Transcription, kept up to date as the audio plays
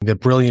The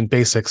brilliant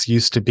basics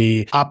used to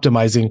be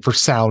optimizing for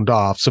sound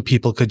off, so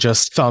people could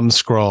just thumb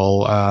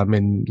scroll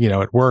and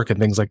at work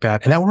and things like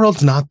that. And that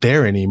world's not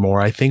there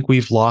anymore. I think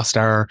we've lost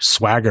our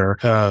swagger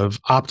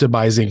of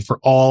optimizing for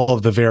all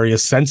of the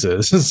various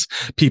senses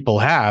people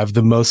have,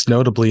 the most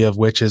notably of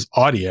which is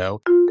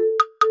audio.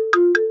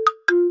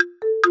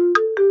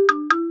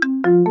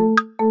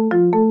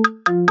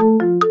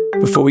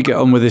 Before we get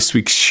on with this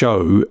week's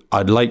show,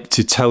 I'd like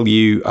to tell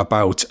you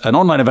about an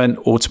online event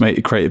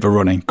Automated Creative are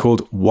running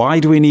called Why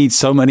Do We Need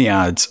So Many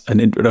Ads?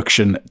 An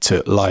Introduction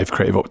to Live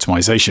Creative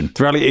Optimization.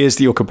 The reality is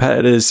that your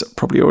competitors are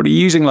probably already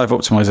using live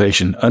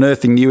optimization,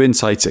 unearthing new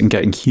insights and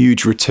getting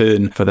huge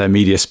return for their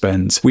media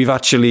spends. We've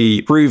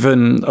actually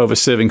proven over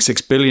serving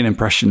 6 billion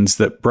impressions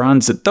that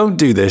brands that don't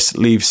do this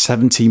leave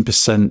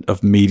 17%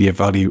 of media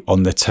value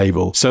on the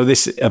table. So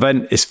this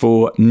event is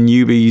for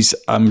newbies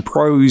and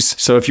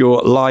pros. So if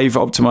you're live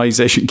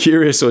optimization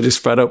curious or just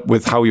fed up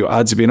with how your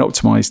ads are being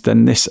optimized,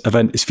 then this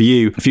event is for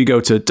you. If you go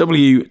to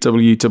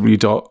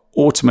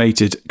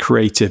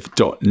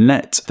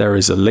www.automatedcreative.net, there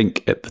is a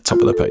link at the top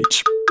of the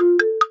page.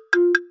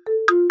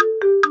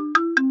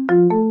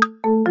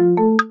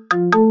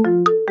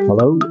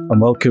 Hello and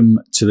welcome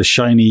to the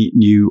Shiny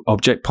New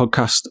Object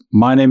podcast.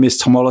 My name is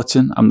Tom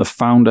Ollerton. I'm the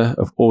founder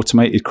of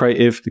Automated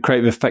Creative, the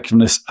creative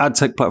effectiveness ad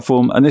tech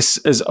platform. And this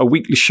is a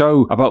weekly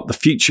show about the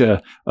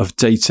future of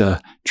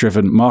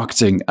data-driven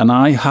marketing. And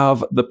I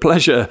have the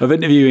pleasure of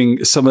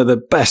interviewing some of the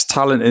best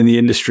talent in the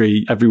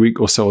industry every week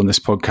or so on this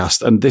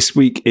podcast. And this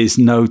week is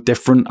no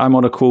different. I'm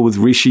on a call with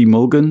Rishi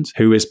Mulgund,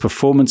 who is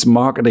Performance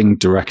Marketing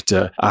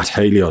Director at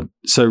Haleon.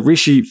 So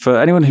Rishi, for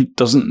anyone who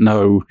doesn't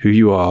know who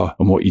you are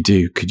and what you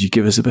do, could you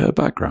give us a bit of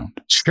background?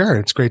 Sure.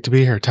 It's great to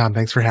be here, Tom.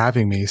 Thanks for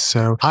having me.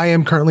 So I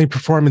am currently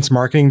Performance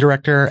Marketing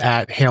Director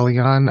at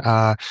Haleon,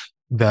 a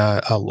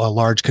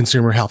large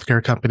consumer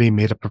healthcare company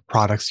made up of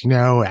products,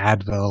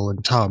 Advil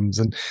and Tums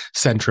and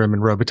Centrum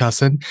and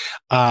Robitussin.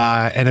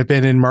 And I've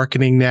been in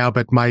marketing now,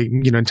 but my,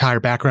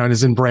 entire background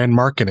is in brand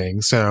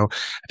marketing. So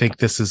I think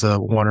this is a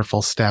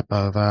wonderful step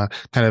of,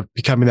 kind of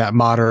becoming that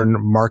modern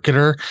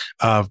marketer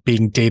of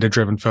being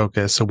data-driven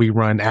focused. So we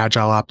run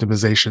agile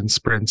optimization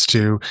sprints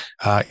to,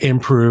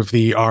 improve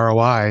the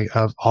ROI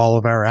of all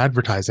of our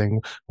advertising,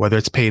 whether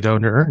it's paid,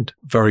 owned, or earned.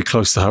 Very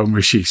close to home,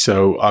 Rishi.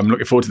 So I'm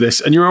looking forward to this.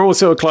 And you're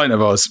also a client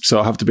of ours, so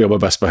I have to be on my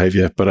best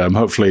behavior, but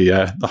hopefully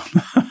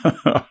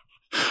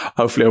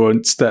hopefully I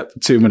won't step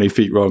too many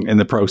feet wrong in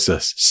the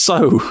process.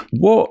 So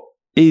what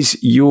is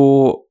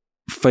your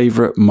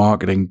favorite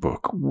marketing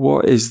book?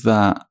 What is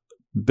that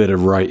bit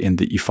of writing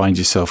that you find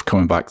yourself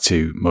coming back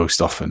to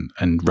most often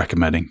and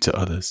recommending to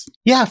others?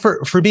 Yeah,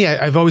 for me,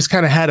 I've always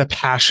kind of had a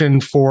passion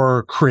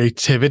for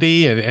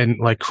creativity and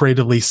like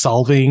creatively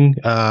solving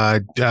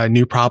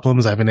new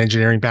problems. I have an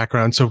engineering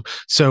background, so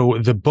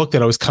the book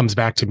that always comes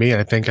back to me,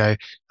 and I think I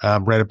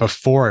read it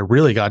before I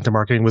really got into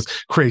marketing, was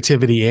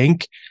Creativity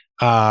Inc.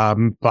 By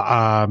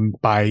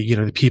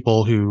the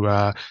people who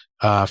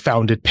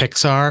founded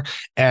Pixar,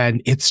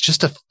 and it's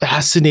just a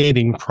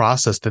fascinating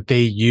process that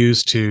they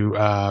use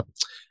to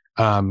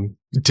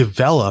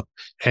develop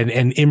and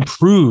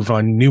improve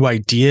on new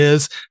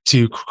ideas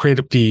to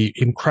create the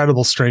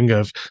incredible string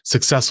of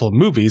successful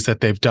movies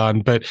that they've done,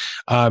 but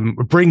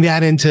bring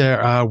that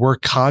into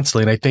work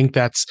constantly. And I think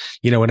that's,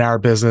 in our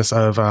business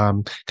of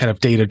kind of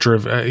data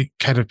driven,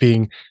 kind of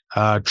being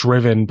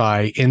driven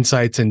by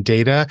insights and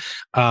data.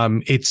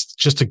 It's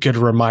just a good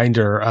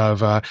reminder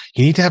of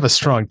you need to have a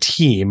strong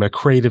team, a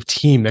creative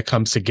team that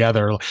comes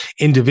together.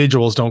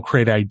 Individuals don't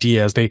create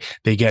ideas; they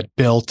get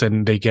built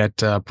and they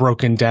get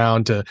broken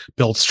down to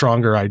build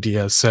stronger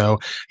ideas. So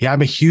yeah,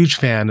 I'm a huge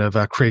fan of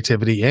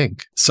Creativity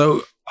Inc.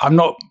 So I'm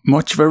not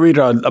much of a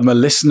reader. I'm a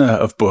listener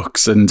of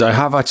books, and I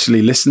have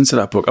actually listened to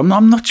that book. I'm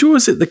not sure,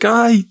 is it the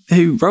guy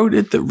who wrote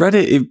it that read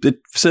it? It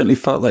certainly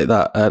felt like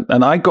that.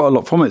 And I got a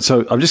lot from it.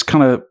 So I just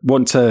kind of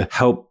want to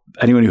help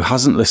anyone who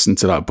hasn't listened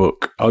to that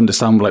book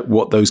understand like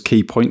what those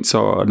key points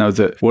are. I know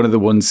that one of the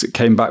ones that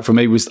came back for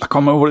me was, I can't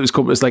remember what it was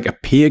called, but it was like a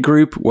peer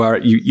group where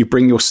you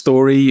bring your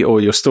story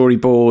or your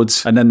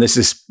storyboards, and then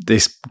there's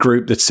this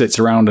group that sits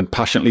around and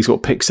passionately sort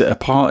of picks it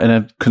apart in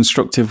a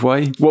constructive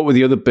way. What were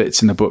the other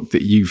bits in the book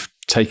that you've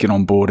taken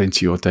on board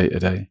into your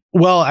day-to-day?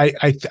 Well, I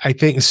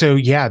think so.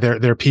 Yeah,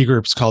 their P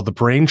group's called the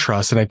Brain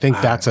Trust, and I think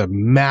that's a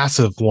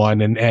massive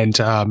one. And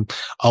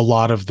a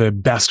lot of the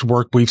best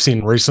work we've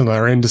seen recently in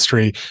our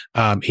industry,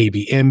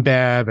 AB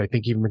InBev, I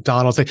think even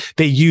McDonald's,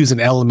 they use an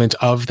element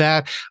of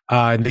that.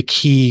 And the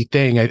key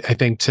thing I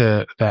think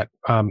to that,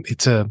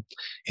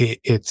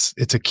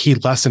 it's a key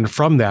lesson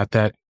from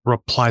that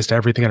applies to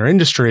everything in our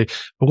industry.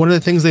 But one of the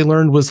things they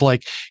learned was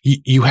like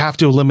you have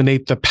to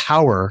eliminate the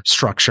power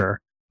structure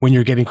when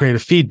you're getting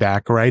creative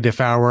feedback, right?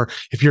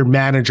 If your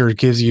manager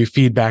gives you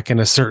feedback in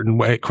a certain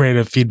way,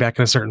 creative feedback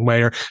in a certain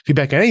way, or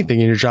feedback on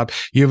anything in your job,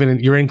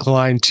 you're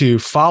inclined to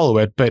follow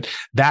it, but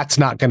that's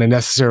not going to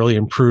necessarily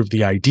improve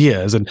the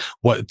ideas. And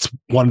what's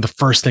one of the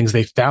first things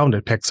they found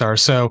at Pixar.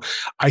 So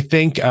I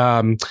think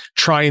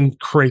try and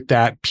create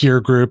that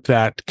peer group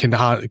that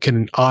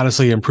can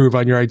honestly improve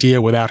on your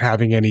idea without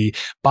having any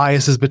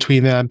biases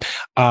between them.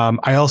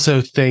 I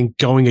also think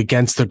going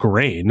against the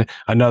grain,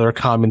 another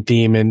common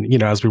theme, and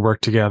as we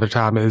work together,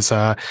 Tom, is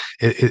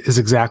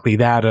exactly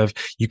that of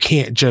you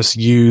can't just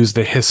use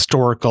the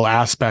historical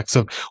aspects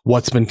of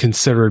what's been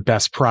considered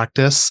best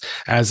practice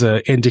as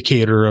an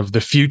indicator of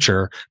the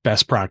future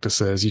best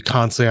practices. You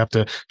constantly have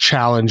to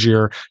challenge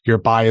your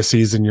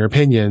biases and your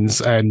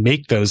opinions and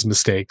make those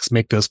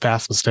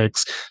fast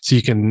mistakes, so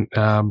you can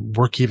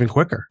work even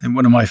quicker. And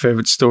one of my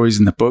favorite stories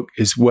in the book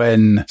is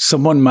when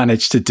someone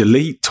managed to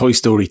delete Toy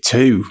Story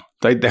 2.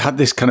 They had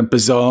this kind of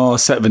bizarre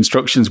set of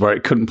instructions where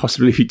it couldn't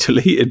possibly be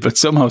deleted, but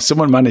somehow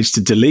someone managed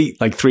to delete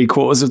like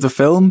 3/4 of the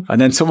film. And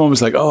then someone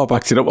was like, oh, I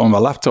backed it up on my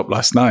laptop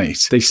last night.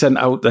 They sent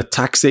out the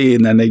taxi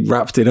and then they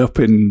wrapped it up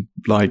in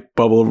like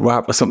bubble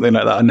wrap or something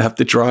like that and have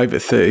to drive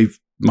at 30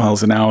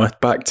 miles an hour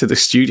back to the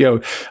studio,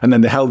 and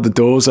then they held the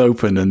doors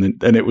open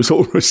and it was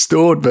all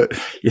restored. But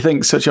you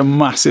think such a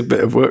massive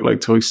bit of work like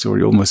Toy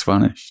Story almost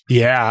vanished.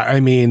 Yeah, I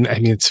mean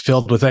it's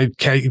filled with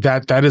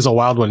that is a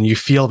wild one. You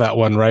feel that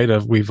one,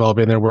 right? We've all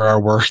been there where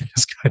our work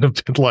has kind of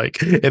been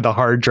like in the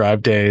hard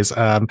drive days.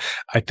 I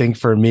think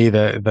for me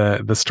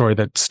the story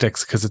that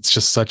sticks, because it's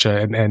just such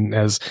and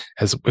as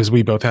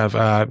we both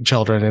have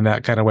children in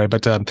that kind of way,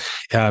 but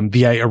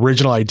the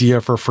original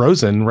idea for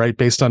Frozen, right,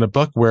 based on a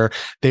book where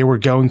they were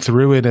going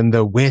through it, and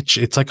the witch,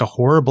 it's like a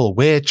horrible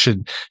witch,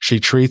 and she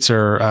treats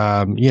her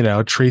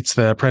treats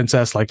the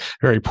princess like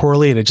very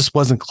poorly, and it just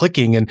wasn't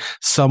clicking, and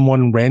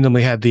someone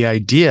randomly had the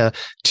idea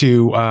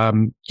to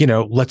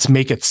let's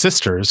make it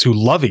sisters who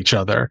love each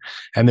other,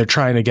 and they're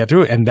trying to get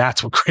through it, and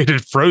that's what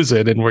created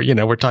Frozen. And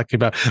we're talking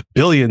about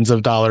billions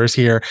of dollars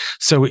here,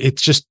 so it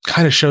just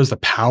kind of shows the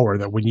power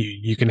that when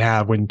you can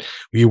have when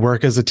you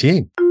work as a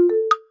team.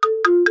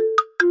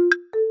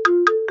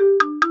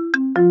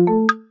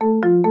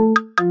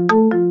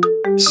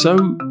 So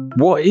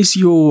what is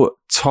your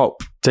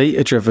top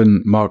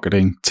data-driven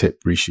marketing tip,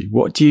 Rishi?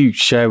 What do you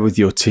share with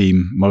your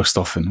team most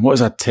often? What is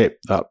that tip,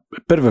 that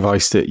bit of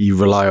advice that you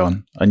rely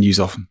on and use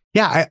often?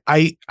 Yeah,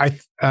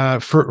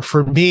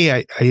 for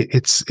me,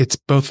 it's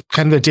both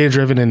kind of the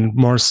data-driven and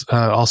more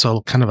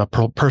also kind of a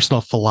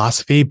personal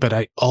philosophy. But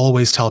I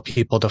always tell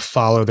people to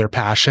follow their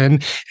passion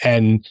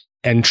and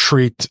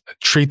treat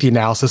the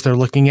analysis they're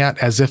looking at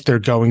as if they're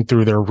going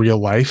through their real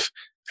life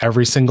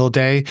every single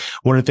day.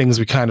 One of the things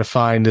we kind of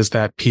find is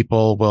that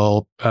people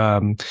will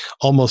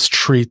almost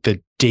treat the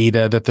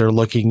data that they're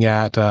looking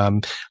at.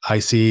 I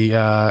see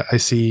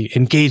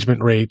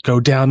engagement rate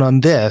go down on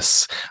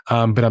this,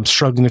 but I'm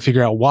struggling to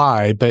figure out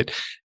why. But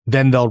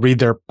then they'll read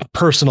their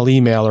personal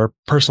email or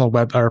personal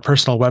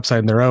website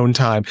in their own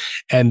time,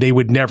 and they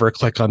would never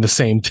click on the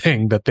same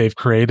thing that they've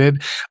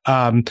created.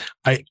 I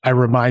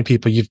remind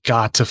people, you've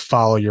got to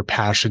follow your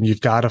passion. You've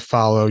got to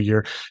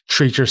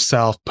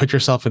put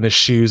yourself in the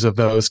shoes of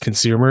those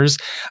consumers,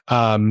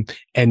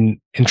 and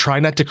try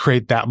not to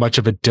create that much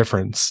of a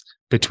difference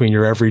between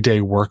your everyday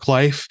work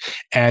life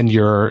and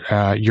your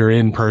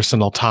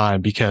in-personal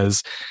time,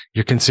 because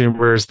your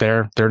consumers,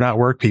 they're not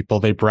work people.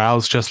 They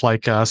browse just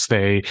like us.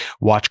 They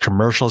watch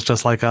commercials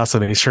just like us,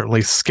 and they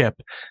certainly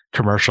skip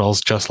commercials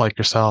just like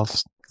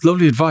yourselves.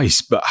 Lovely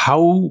advice, but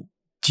how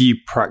do you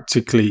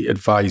practically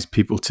advise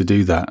people to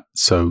do that?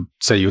 So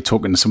say you're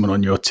talking to someone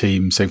on your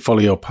team, saying,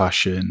 follow your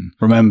passion.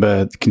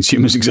 Remember, the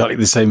consumer's exactly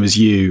the same as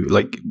you.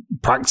 Like,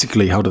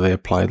 practically, how do they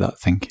apply that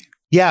thinking?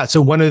 Yeah.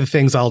 So one of the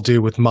things I'll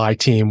do with my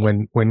team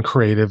when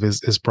creative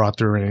is brought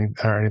through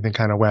anything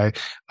kind of way,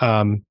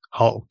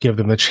 I'll give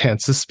them the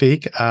chance to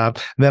speak. And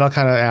then I'll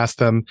kind of ask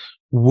them,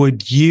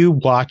 would you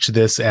watch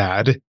this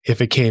ad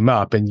if it came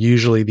up? And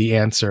usually the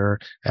answer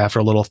after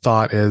a little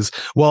thought is,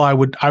 well, I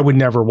would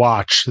never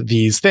watch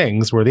these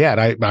things where the ad,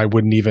 I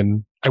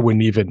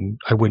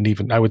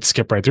would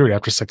skip right through it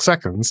after 6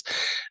 seconds.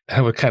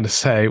 I would kind of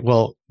say,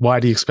 well, why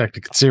do you expect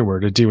a consumer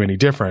to do any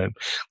different?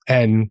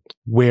 And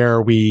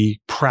where we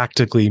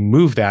practically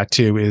move that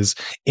to is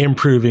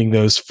improving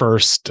those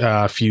first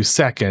few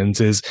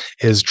seconds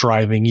is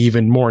driving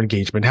even more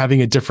engagement,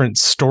 having a different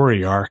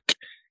story arc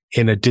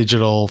in a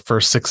digital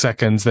first 6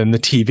 seconds than the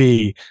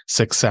TV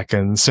 6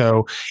 seconds.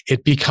 So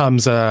it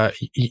becomes an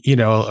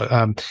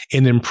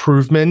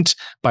improvement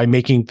by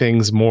making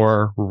things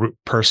more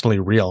personally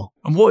real.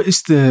 And what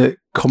is the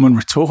common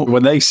retort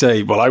when they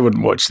say, well, I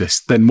wouldn't watch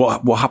this? Then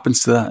what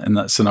happens to that in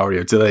that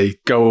scenario? Do they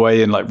go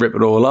away and like rip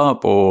it all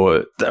up?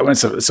 Or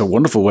it's a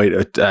wonderful way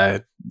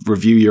to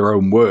review your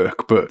own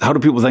work, but how do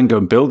people then go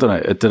and build on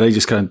it? Do they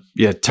just kind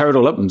of tear it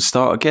all up and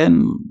start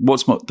again?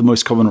 What's the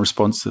most common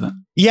response to that?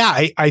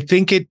 Yeah, I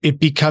think it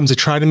becomes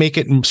try to make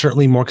it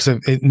certainly more, because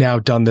I've now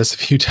done this a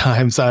few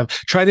times. I've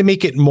tried to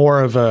make it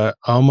more of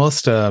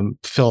almost a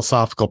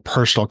philosophical,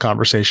 personal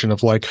conversation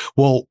of like,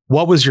 well,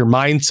 what was your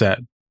mindset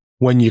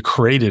when you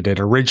created it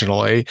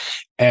originally.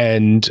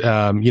 And,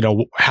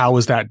 how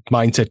is that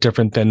mindset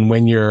different than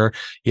when you're,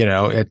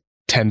 at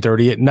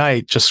 10:30 at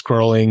night, just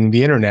scrolling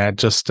the internet,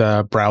 just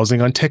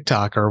browsing on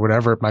TikTok or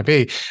whatever it might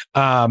be?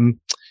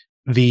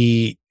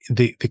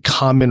 The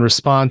common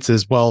response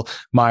is, well,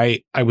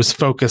 I was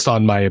focused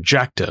on my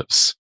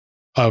objectives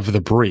of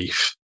the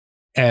brief.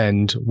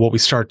 And what we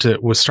start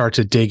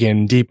to dig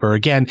in deeper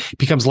again, it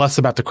becomes less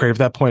about the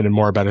creative at that point and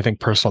more about, I think,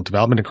 personal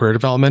development and career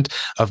development,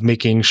 of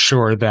making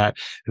sure that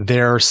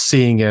they're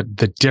seeing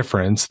the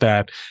difference,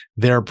 that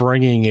they're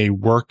bringing a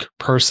work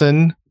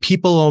person.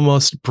 People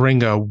almost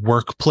bring a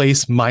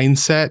workplace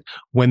mindset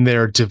when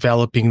they're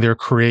developing their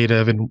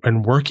creative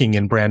and working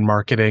in brand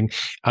marketing,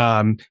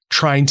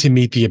 trying to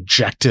meet the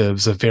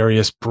objectives of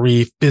various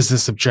brief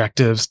business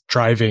objectives,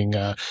 driving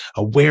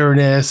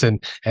awareness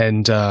and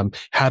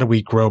how do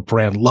we grow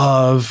brand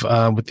love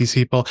with these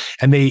people,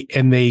 and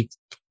they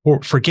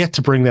forget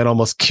to bring that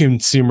almost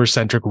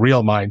consumer-centric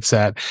real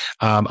mindset.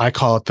 I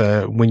call it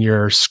when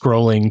you're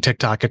scrolling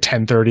TikTok at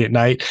 10:30 at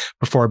night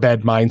before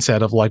bed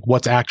mindset of like,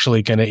 what's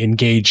actually going to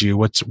engage you?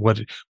 What's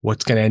going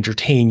to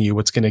entertain you?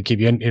 What's going to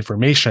give you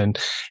information?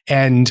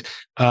 And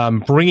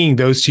bringing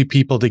those two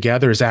people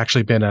together has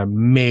actually been a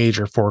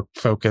major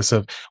focus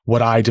of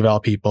what I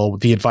develop people,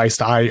 the advice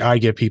that I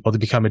give people to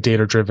become a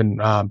data-driven,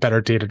 better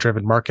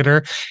data-driven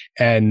marketer.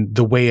 And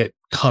the way it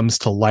comes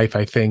to life,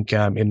 I think,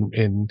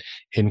 in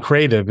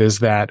creative is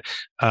that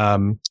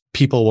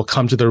people will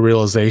come to the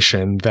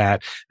realization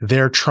that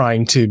they're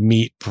trying to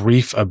meet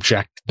brief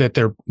objectives that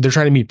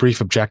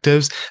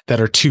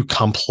are too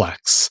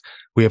complex.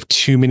 We have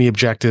too many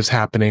objectives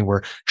happening.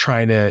 We're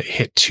trying to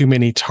hit too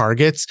many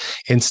targets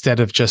instead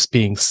of just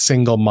being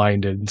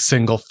single-minded and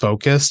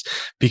single-focused,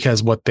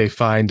 because what they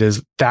find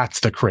is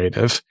that's the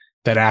creative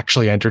that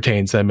actually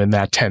entertains them in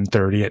that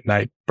 10:30 at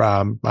night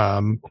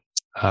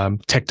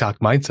TikTok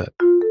mindset.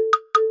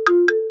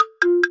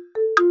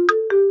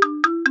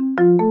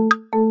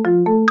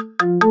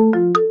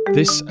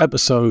 This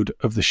episode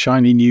of the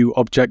Shiny New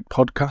Object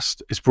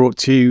podcast is brought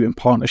to you in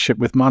partnership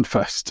with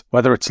MadFest.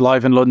 Whether it's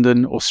live in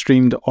London or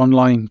streamed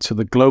online to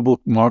the global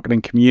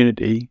marketing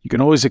community, you can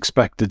always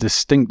expect a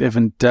distinctive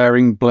and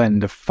daring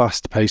blend of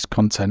fast-paced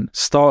content,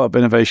 startup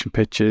innovation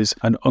pitches,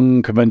 and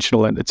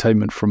unconventional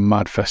entertainment from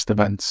MadFest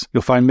events.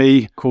 You'll find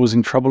me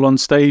causing trouble on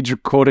stage,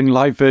 recording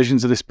live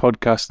versions of this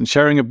podcast, and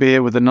sharing a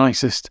beer with the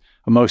nicest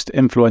and most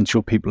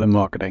influential people in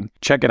marketing.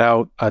 Check it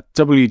out at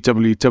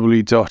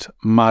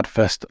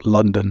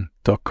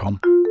www.madfestlondon.com.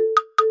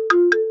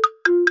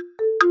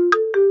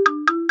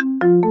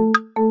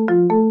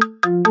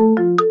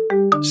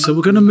 So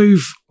we're going to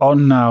move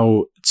on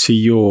now to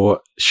your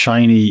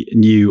shiny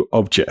new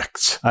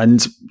object.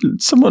 And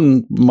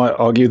someone might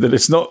argue that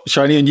it's not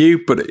shiny and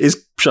new, but it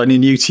is shiny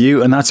and new to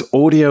you, and that's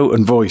audio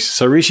and voice.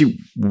 So Rishi,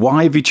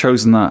 why have you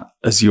chosen that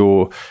as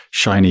your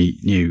shiny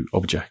new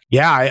object?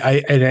 Yeah,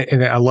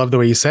 I love the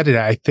way you said it.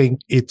 I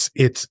think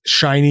it's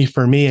shiny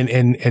for me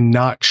and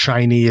not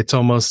shiny. It's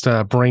almost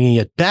bringing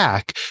it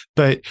back.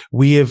 But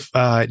we have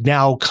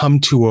now come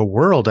to a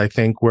world, I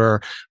think, where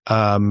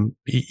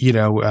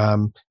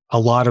a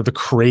lot of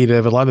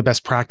the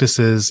best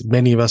practices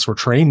many of us were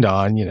trained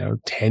on,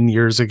 10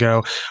 years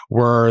ago,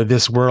 were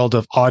this world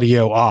of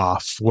audio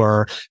off,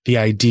 where the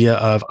idea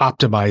of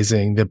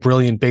optimizing, the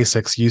brilliant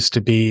basics used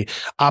to be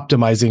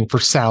optimizing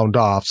for sound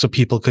off, so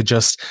people could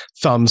just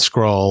thumb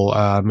scroll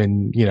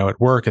and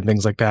at work and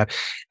things like that.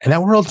 And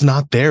that world's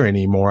not there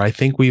anymore. I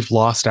think we've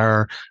lost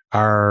our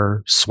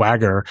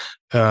swagger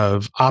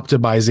of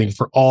optimizing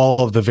for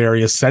all of the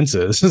various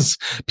senses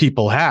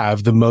people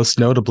have, the most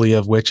notably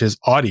of which is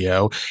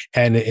audio.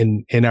 And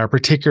in our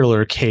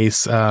particular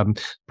case,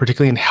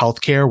 particularly in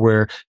healthcare,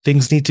 where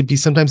things need to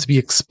sometimes be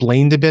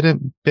explained a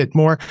bit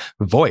more,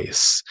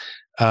 voice.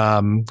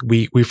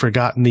 We've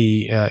forgotten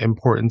the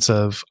importance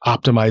of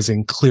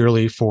optimizing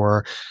clearly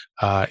for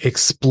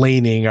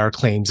explaining our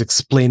claims,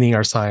 explaining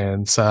our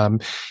science,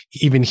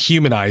 even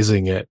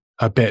humanizing it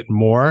a bit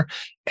more.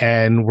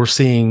 And we're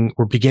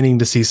beginning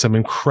to see some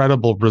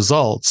incredible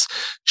results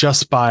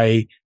just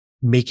by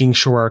making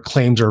sure our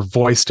claims are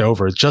voiced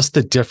over. Just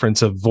the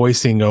difference of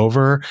voicing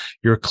over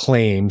your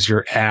claims,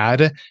 your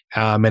ad,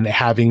 and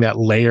having that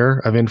layer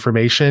of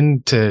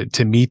information to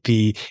meet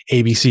the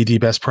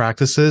ABCD best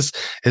practices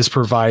is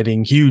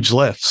providing huge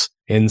lifts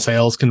in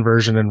sales,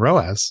 conversion, and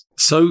ROAS.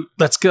 So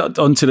let's get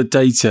onto the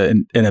data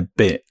in a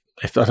bit.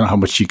 I don't know how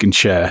much you can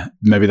share.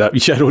 Maybe that you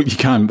share all you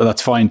can, but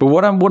that's fine. But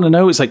what I want to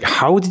know is, like,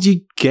 how did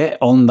you get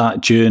on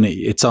that journey?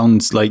 It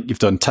sounds like you've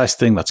done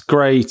testing. That's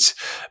great.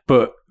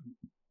 But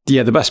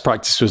yeah, the best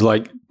practice was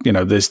like,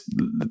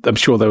 I'm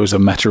sure there was a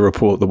meta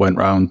report that went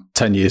around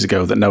 10 years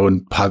ago that no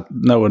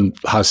one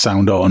has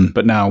sound on,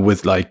 but now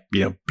with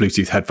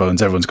Bluetooth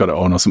headphones, everyone's got it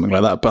on or something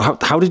like that.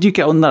 But how did you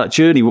get on that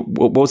journey?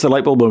 What was the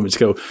light bulb moment to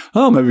go,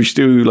 oh, maybe we should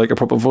do like a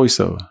proper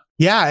voiceover?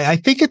 Yeah, I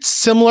think it's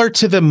similar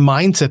to the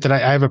mindset that I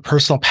have a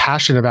personal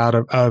passion about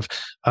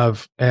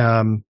of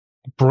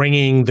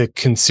bringing the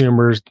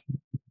consumer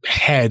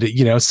head,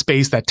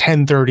 space, that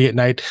 10:30 at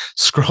night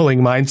scrolling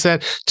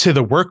mindset to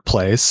the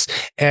workplace.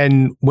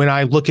 And when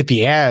I look at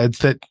the ads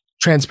that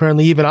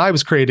transparently even I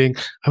was creating,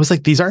 I was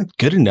like, these aren't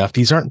good enough.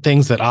 These aren't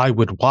things that I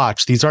would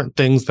watch. These aren't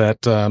things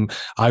that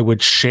I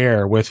would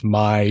share with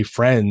my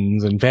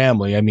friends and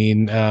family. I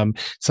mean,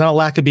 it's not a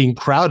lack of being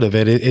proud of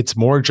it. It's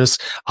more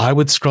just I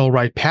would scroll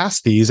right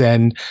past these.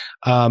 And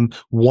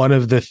one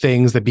of the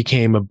things that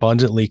became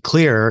abundantly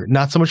clear,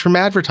 not so much from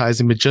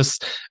advertising, but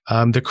just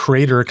the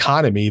creator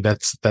economy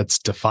that's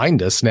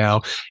defined us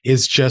now,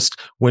 is just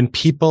when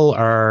people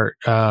are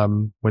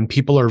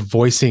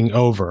voicing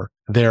over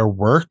their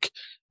work,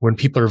 when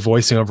people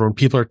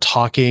are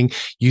talking,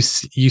 you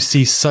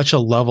see such a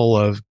level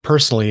of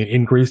personally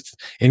increased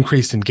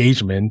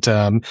engagement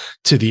to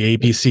the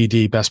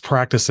ABCD best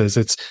practices.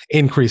 It's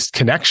increased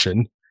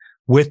connection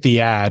with the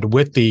ad,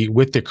 with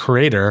the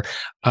creator.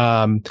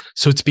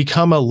 So it's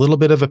become a little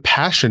bit of a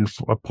passion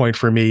point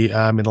for me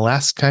in the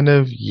last kind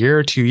of year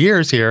or 2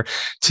 years here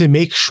to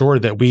make sure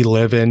that we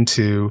live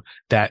into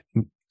that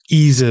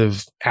ease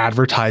of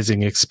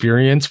advertising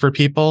experience for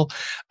people,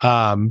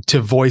 to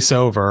voice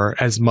over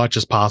as much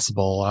as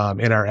possible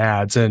in our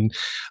ads. And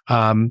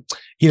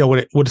what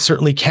it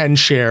certainly can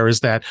share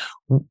is that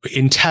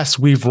in tests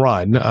we've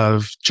run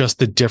of just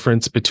the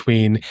difference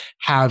between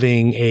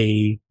having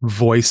a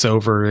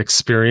voiceover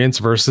experience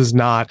versus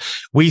not,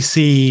 we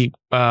see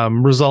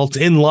results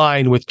in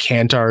line with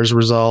Kantar's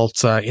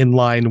results, in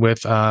line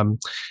with Meta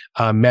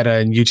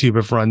and YouTube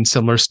have run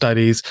similar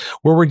studies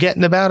where we're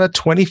getting about a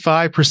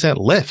 25%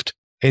 lift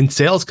in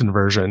sales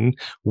conversion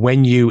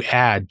when you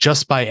add,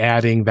 just by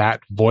adding that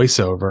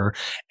voiceover,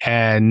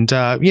 and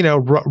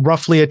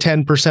roughly a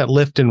 10%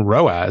 lift in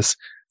ROAS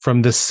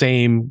from the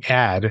same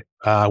ad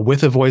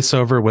with a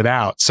voiceover,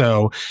 without.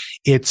 So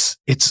it's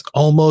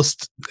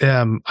almost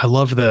I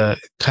love the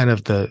kind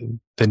of the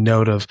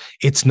note of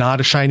it's not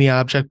a shiny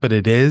object, but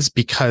it is,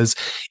 because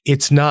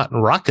it's not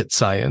rocket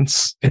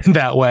science in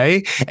that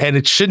way, and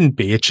it shouldn't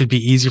be. It should be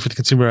easy for the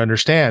consumer to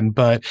understand,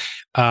 but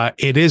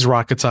it is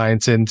rocket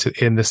science in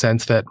the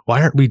sense that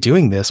why aren't we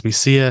doing this? We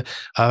see a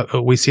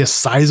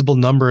sizable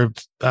number of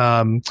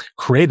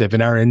creative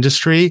in our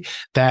industry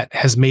that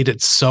has made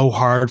it so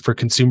hard for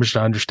consumers to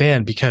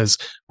understand because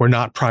we're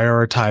not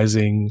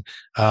prioritizing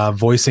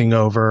voicing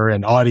over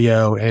and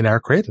audio in our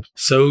creative.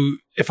 So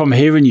if I'm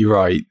hearing you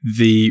right,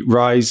 the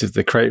rise of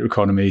the creator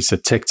economy, so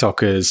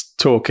TikTokers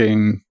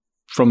talking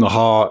from the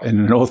heart in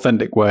an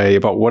authentic way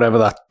about whatever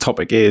that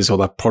topic is or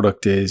that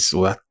product is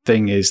or that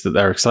thing is that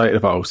they're excited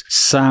about.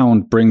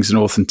 Sound brings an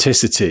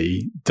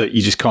authenticity that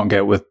you just can't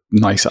get with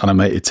nice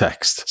animated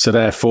text. So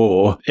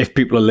therefore, if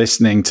people are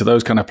listening to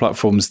those kind of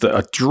platforms that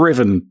are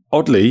driven,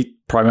 oddly,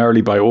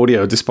 primarily by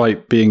audio,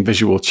 despite being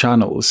visual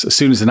channels, as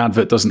soon as an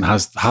advert doesn't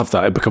have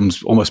that, it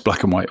becomes almost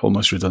black and white,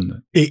 almost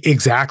redundant.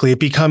 Exactly. It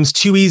becomes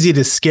too easy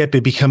to skip.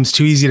 It becomes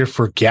too easy to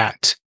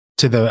forget,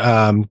 to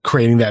the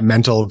creating that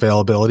mental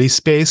availability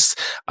space.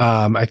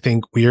 I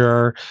think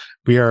the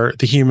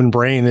human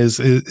brain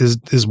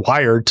is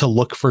wired to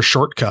look for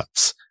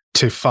shortcuts,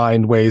 to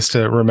find ways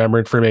to remember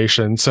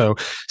information. So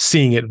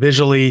seeing it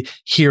visually,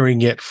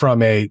 hearing it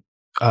from a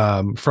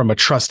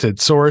trusted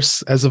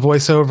source as a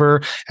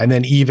voiceover, and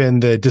then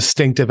even the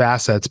distinctive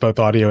assets, both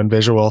audio and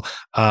visual,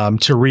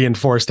 to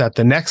reinforce that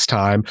the next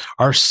time,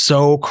 are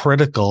so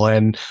critical.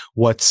 And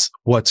what's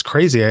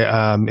crazy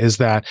is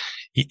that,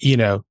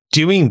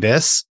 doing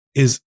this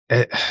is,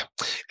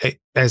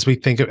 as we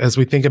think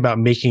about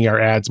making our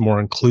ads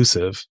more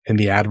inclusive in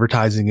the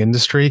advertising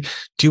industry,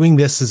 doing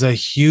this is a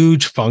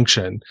huge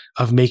function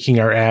of making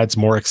our ads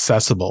more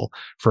accessible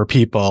for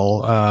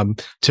people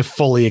to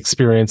fully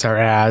experience our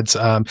ads.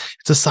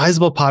 It's a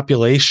sizable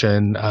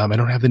population. I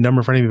don't have the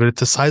number in front of me, but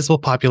it's a sizable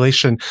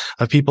population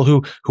of people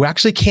who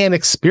actually can't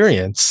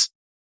experience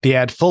the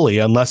ad fully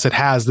unless it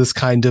has this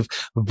kind of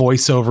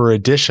voiceover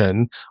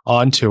addition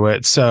onto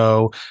it.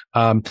 So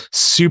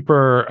it's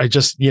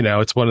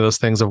one of those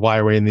things of why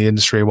are we in the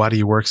industry? Why do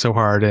you work so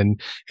hard?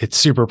 And it's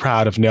super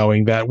proud of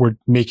knowing that we're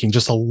making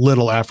just a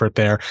little effort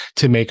there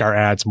to make our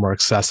ads more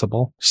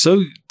accessible.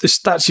 So the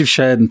stats you've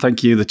shared, and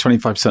thank you, the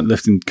 25%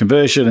 lift in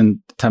conversion and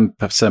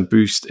 10%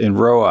 boost in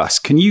ROAS.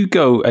 Can you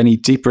go any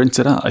deeper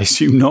into that? I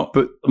assume not,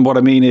 but what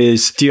I mean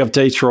is, do you have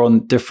data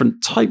on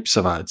different types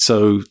of ads?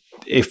 So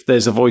if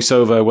there's a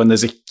voiceover when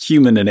there's a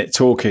human in it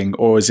talking,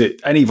 or is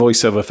it any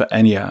voiceover for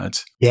any ad?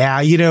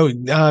 Yeah,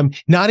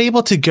 not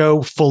able to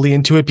go fully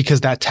into it because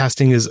that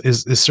testing is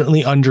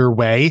certainly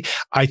underway.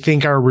 I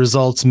think our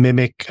results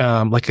mimic,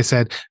 like I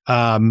said,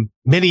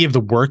 many of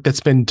the work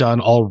that's been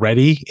done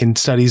already in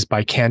studies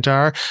by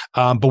Kantar,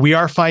 but we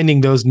are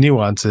finding those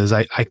nuances.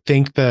 I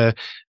think that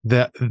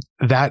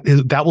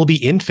will be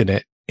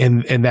infinite.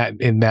 In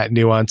that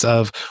nuance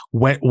of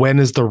when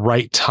is the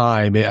right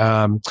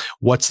time,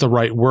 what's the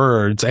right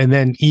words, and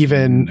then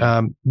even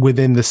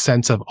within the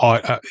sense of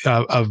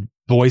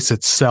voice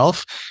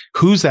itself,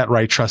 who's that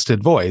right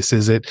trusted voice?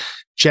 Is it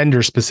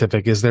gender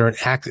specific? Is there an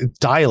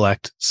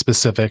dialect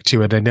specific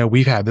to it? I know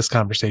we've had this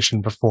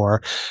conversation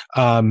before.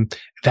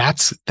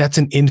 That's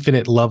an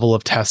infinite level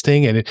of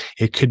testing, and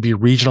it could be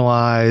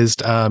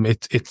regionalized.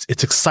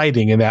 It's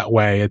exciting in that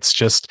way. It's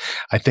just,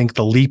 I think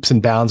the leaps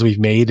and bounds we've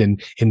made in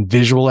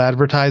visual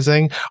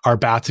advertising are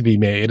about to be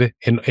made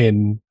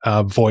in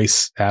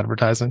voice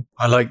advertising.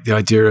 I like the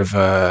idea of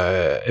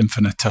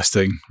infinite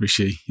testing,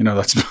 Rishi.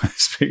 That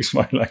speaks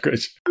my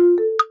language.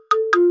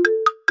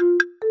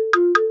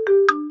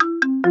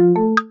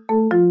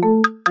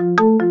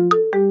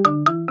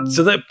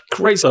 So that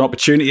creates an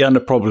opportunity and a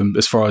problem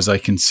as far as I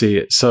can see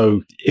it.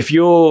 So if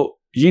you're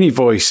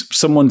UniVoice,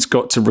 someone's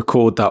got to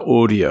record that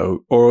audio,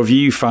 or have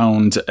you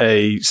found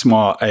a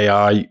smart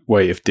AI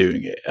way of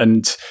doing it?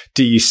 And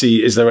do you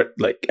see, is there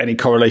any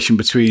correlation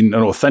between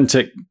an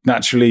authentic,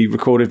 naturally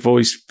recorded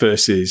voice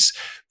versus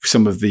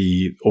some of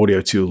the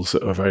audio tools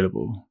that are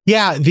available?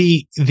 Yeah, to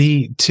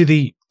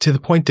the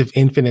point of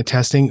infinite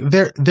testing,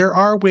 there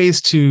are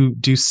ways to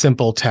do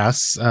simple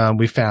tests.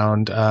 We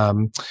found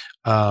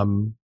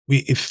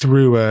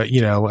through a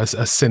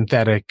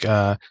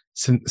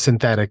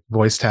synthetic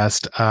voice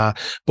test. But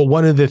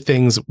one of the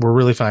things we're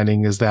really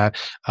finding is that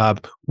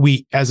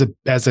we, as a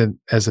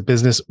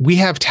business, we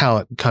have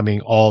talent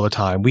coming all the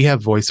time. We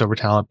have voiceover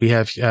talent. We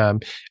have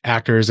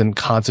actors and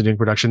content in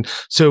production.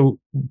 So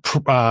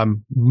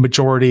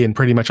majority and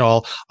pretty much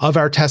all of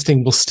our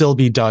testing will still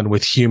be done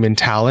with human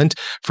talent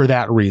for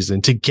that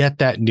reason, to get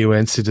that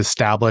nuance, to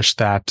establish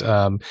that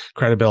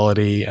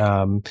credibility,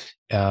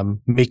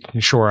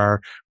 making sure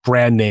our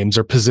brand names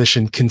are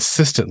positioned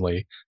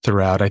consistently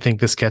throughout. I think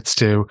this gets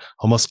to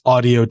almost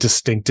audio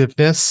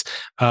distinctiveness.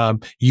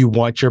 You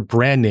want your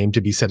brand name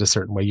to be said a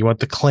certain way. You want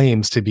the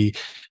claims to be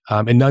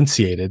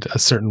enunciated a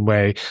certain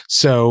way.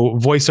 So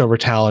voiceover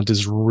talent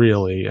is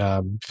really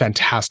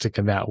fantastic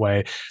in that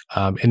way.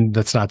 And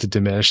that's not to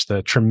diminish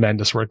the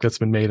tremendous work that's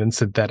been made in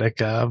synthetic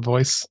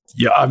voice.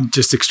 Yeah, I'm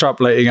just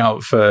extrapolating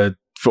out for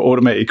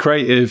automated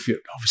creative.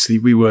 Obviously,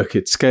 we work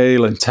at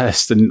scale and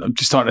test, and I'm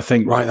just starting to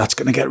think, right, that's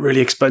going to get really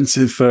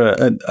expensive for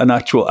an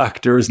actual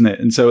actor, isn't it?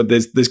 And so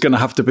there's going to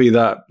have to be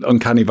that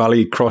uncanny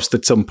valley crossed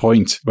at some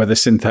point where the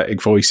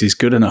synthetic voice is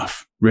good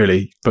enough,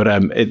 really. But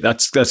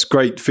that's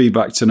great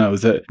feedback to know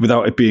that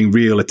without it being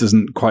real, it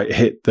doesn't quite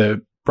hit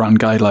the brand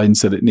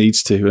guidelines that it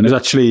needs to. And it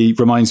actually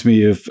reminds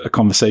me of a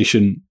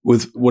conversation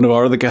with one of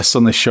our other guests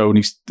on this show, and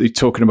he's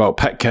talking about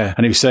pet care,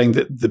 and he was saying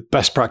that the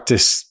best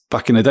practice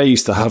back in the day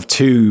used to have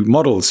two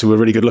models who were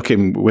really good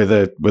looking with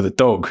a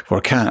dog or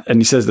a cat. And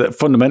he says that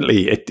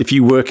fundamentally, if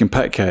you work in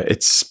pet care,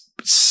 it's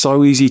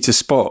so easy to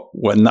spot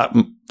when that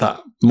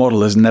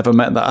model has never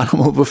met that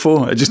animal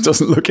before. It just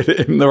doesn't look at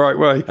it in the right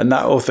way. And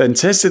that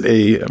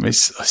authenticity, I mean,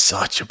 it's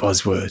such a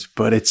buzzword,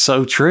 but it's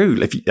so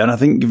true. And I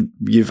think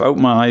you've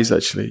opened my eyes,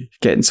 actually.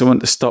 Getting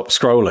someone to stop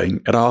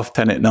scrolling at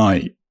 10:30 at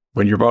night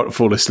when you're about to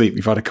fall asleep,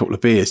 you've had a couple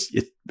of beers.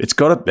 It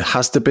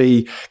has to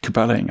be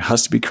compelling. It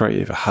has to be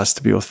creative. It has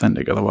to be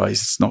authentic. Otherwise,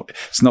 it's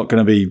not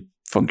going to be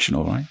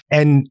functional, right?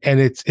 And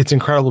it's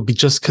incredible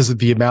just because of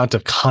the amount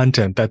of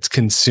content that's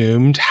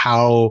consumed,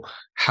 how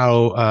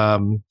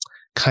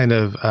kind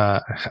of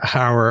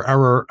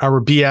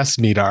our BS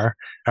meter.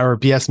 Our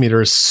BS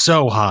meter is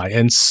so high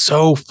and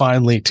so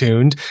finely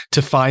tuned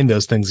to find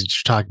those things that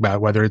you talk about,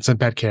 whether it's in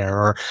pet care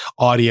or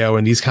audio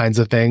and these kinds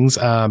of things.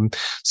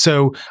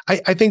 So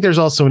I think there's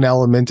also an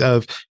element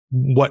of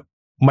what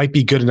might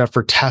be good enough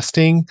for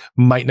testing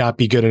might not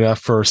be good enough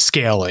for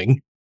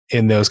scaling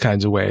in those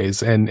kinds of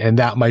ways. And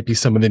that might be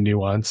some of the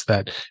nuance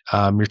that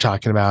you're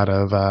talking about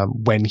of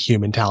when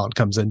human talent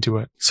comes into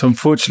it. So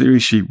unfortunately,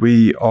 Rishi,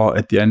 we are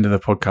at the end of the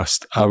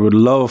podcast. I would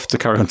love to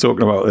carry on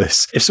talking about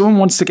this. If someone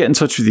wants to get in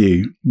touch with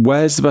you,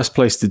 where's the best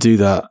place to do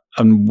that?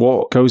 And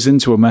what goes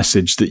into a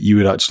message that you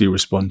would actually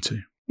respond to?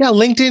 Yeah,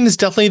 LinkedIn is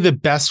definitely the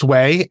best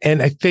way.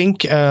 And I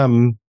think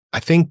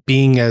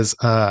being as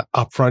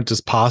upfront as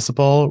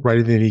possible right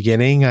at the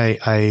beginning.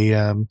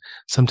 I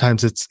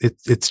sometimes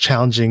it's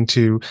challenging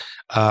to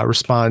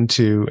respond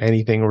to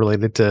anything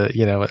related to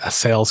a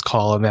sales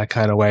call in that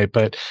kind of way.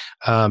 But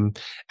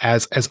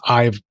as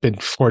I've been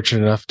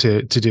fortunate enough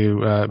to do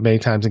many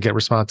times and get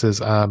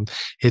responses,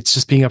 it's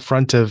just being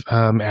upfront of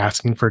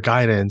asking for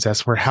guidance,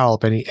 ask for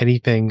help,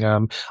 anything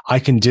I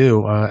can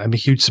do. I'm a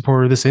huge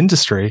supporter of this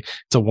industry.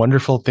 It's a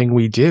wonderful thing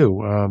we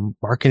do.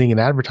 Marketing and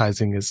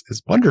advertising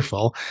is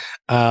wonderful.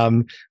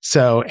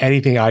 So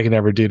anything I can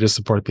ever do to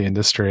support the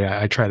industry,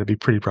 I try to be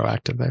pretty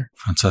proactive there.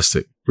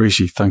 Fantastic.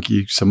 Rishi, thank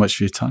you so much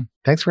for your time.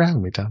 Thanks for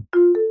having me, Tom.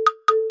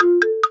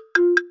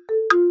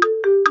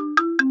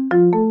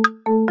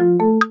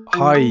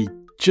 Hi.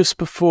 Just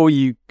before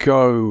you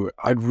go,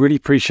 I'd really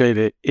appreciate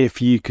it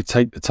if you could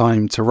take the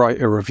time to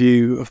write a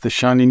review of the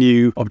Shiny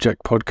New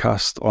Object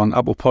podcast on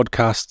Apple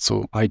Podcasts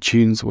or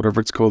iTunes,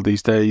 whatever it's called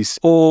these days,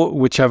 or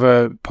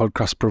whichever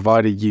podcast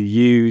provider you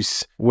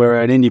use.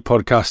 We're an indie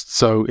podcast,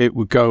 so it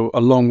would go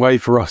a long way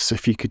for us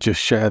if you could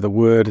just share the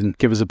word and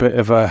give us a bit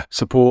of a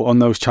support on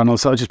those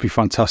channels. That'd just be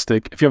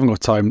fantastic. If you haven't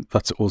got time,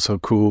 that's also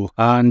cool.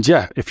 And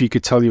yeah, if you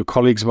could tell your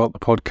colleagues about the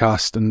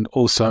podcast, and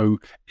also,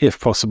 if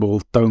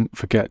possible, don't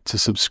forget to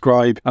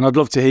subscribe. And I'd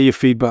love to hear your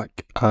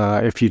feedback.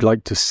 If you'd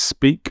like to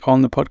speak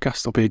on the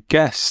podcast or be a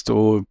guest,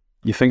 or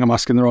you think I'm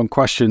asking the wrong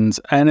questions,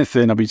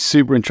 anything, I'd be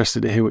super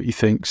interested to hear what you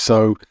think.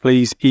 So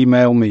please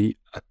email me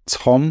at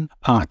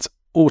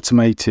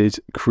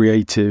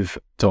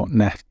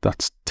tom@automatedcreative.net.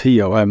 That's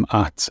TOM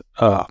at,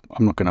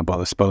 I'm not going to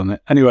bother spelling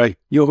it. Anyway,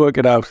 you'll work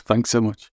it out. Thanks so much.